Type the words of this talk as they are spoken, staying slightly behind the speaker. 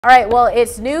All right, well,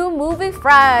 it's New Movie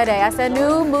Friday. I said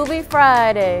New Movie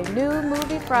Friday, New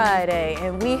Movie Friday.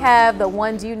 And we have the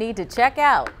ones you need to check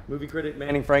out. Movie critic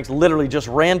Manning Franks literally just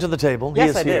ran to the table.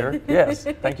 Yes, he is here. Yes,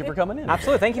 thank you for coming in.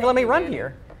 Absolutely, thank you for letting me run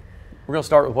here. We're going to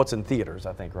start with what's in theaters,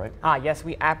 I think, right? Yes,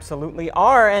 we absolutely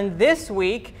are. And this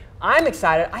week, I'm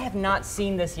excited. I have not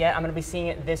seen this yet. I'm going to be seeing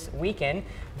it this weekend.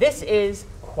 This is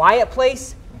Quiet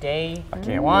Place Day I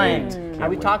can't One. wait. Now,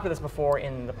 we've talked about this before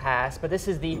in the past, but this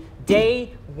is the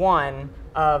day one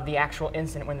of the actual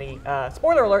incident when the,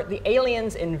 spoiler alert, the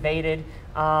aliens invaded.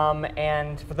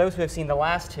 And for those who have seen the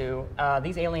last two,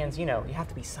 these aliens, you know, you have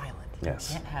to be silent.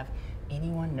 Yes. You can't have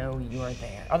anyone know you are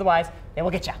there. Otherwise, they will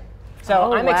get you.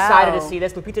 So I'm excited to see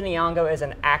this. Lupita Nyong'o is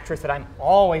an actress that I'm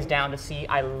always down to see.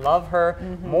 I love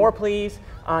her. More, please.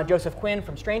 Joseph Quinn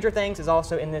from Stranger Things is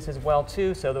also in this as well,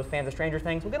 too. So those fans of Stranger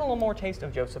Things will get a little more taste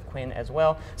of Joseph Quinn as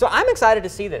well. So I'm excited to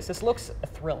see this. This looks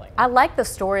thrilling. I like the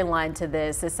storyline to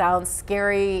this. It sounds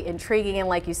scary, intriguing, and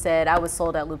like you said, I was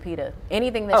sold at Lupita.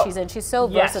 Anything that she's in, she's so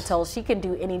versatile. She can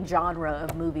do any genre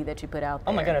of movie that you put out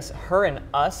there. Oh my goodness, her and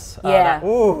Us. Yeah.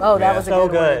 That was a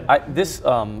good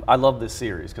one. I love this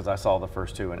series because I saw the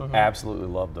first two and absolutely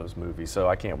love those movies. So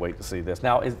I can't wait to see this.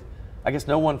 Now, I guess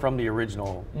no one from the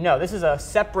original. No, this is a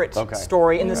separate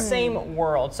story in the same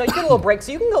world. So you get a little break.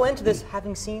 So you can go into this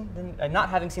having seen, not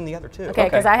having seen the other two. Okay,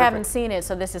 because I haven't seen it,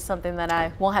 so this is something that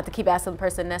I won't have to keep asking the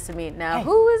person next to me. Now,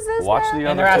 who is this? Watch guy? the other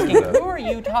And they're asking, two, who are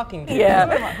you talking to?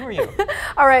 Yeah. Who are you?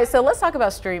 All right, so let's talk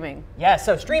about streaming. Yeah,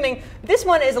 so streaming. This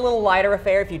one is a little lighter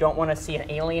affair if you don't want to see an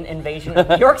alien invasion of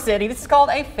New York City. This is called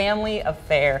A Family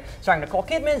Affair, starring Nicole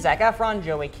Kidman, Zac Efron,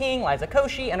 Joey King, Liza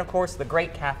Koshy, and of course the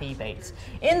great Kathy Bates.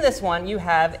 In this one, you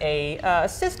have a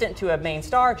assistant to a main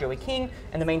star, Joey King,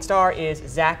 and the main star is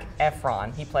Zac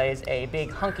Efron. He plays a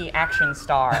big hunky action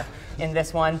star in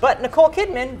this one. But Nicole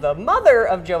Kidman, the mother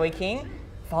of Joey King,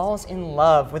 falls in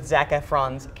love with Zac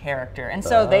Efron's character. And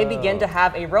so they begin to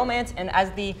have a romance, and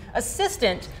as the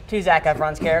assistant to Zac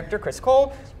Efron's character, Chris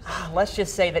Cole, let's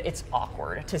just say that it's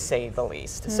awkward, to say the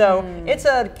least. So it's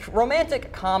a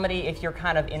romantic comedy if you're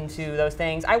kind of into those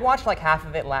things. I watched like half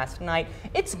of it last night.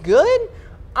 It's good.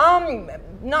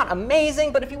 Not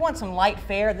amazing, but if you want some light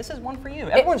fare, this is one for you.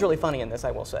 Everyone's really funny in this,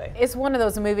 I will say. It's one of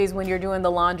those movies when you're doing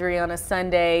the laundry on a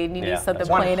Sunday and you need something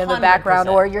right. playing in the background,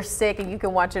 or you're sick and you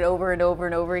can watch it over and over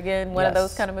and over again. One of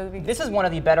those kind of movies. This is one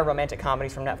of the better romantic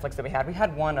comedies from Netflix that we had. We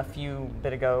had one a few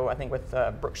bit ago, I think, with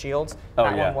Brooke Shields.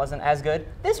 That one wasn't as good.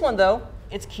 This one, though,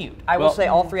 it's cute. I will say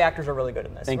all three actors are really good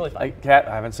in this. It's really fun.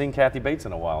 I haven't seen Kathy Bates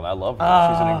in a while, and I love her.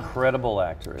 She's an incredible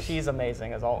actress. She's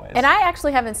amazing, as always. And I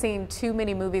actually haven't seen too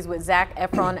many movies with Zac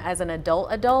Efron as an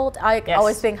adult. I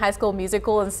always think High School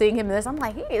Musical, and seeing him in this, I'm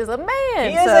like, he is a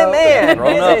man. He is a man.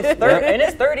 He is in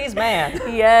his 30s man.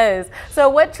 Yes. So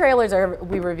what trailers are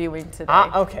we reviewing today?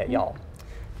 Okay, y'all.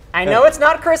 I know it's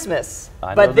not Christmas,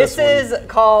 but this is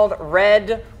called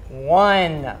Red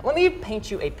One. Let me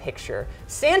paint you a picture.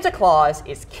 Santa Claus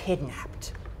is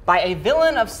kidnapped by a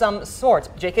villain of some sorts.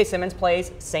 J.K. Simmons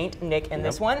plays Saint Nick in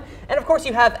this one. And of course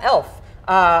you have Elf.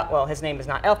 Well, his name is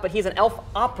not Elf, but he's an elf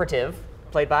operative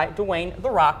played by Dwayne "The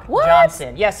Rock"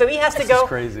 Johnson. Yeah, so he has to go.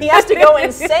 He has to go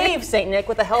and save Saint Nick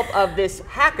with the help of this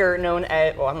hacker known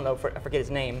as, well, I don't know, I forget his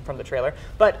name from the trailer,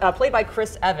 but played by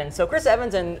Chris Evans. So Chris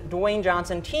Evans and Dwayne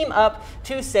Johnson team up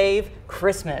to save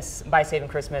Christmas. By saving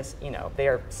Christmas, you know, they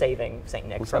are saving Saint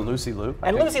Nick. From Lucy Liu.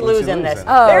 And Lucy Liu's in this.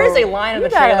 There is a line in the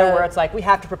trailer where it's like, we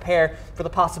have to prepare for the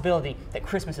possibility that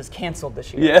Christmas is canceled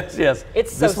this year. Yes, yes.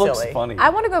 It's so silly. This looks funny. I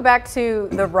want to go back to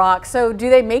The Rock. So do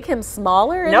they make him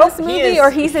smaller in this movie? Or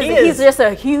he's just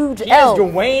a huge elf? He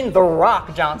is Dwayne "The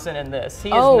Rock" Johnson in this. He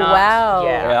is not, wow.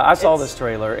 Yeah, I saw this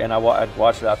trailer and I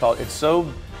watched it. I thought it's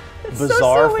so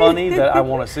bizarre funny that I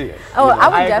want to see it. Oh, I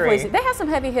would definitely see it. They have some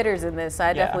heavy hitters in this, so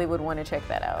I definitely would want to check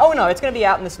that out. Oh no, it's going to be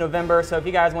out in this November, so if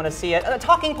you guys want to see it,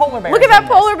 talking polar bear. Look at that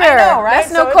polar bear! I know, right?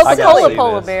 That's no Coca-Cola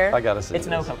polar bear. I gotta see. It's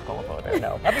no Coca-Cola polar bear.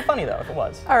 No, that'd be funny though if it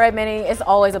was. All right, Manny, it's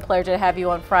always a pleasure to have you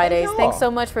on Fridays. Thanks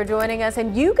so much for joining us,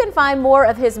 and you can find more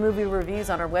of his movie reviews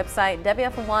on our website,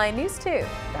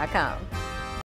 WFNYnews2.com.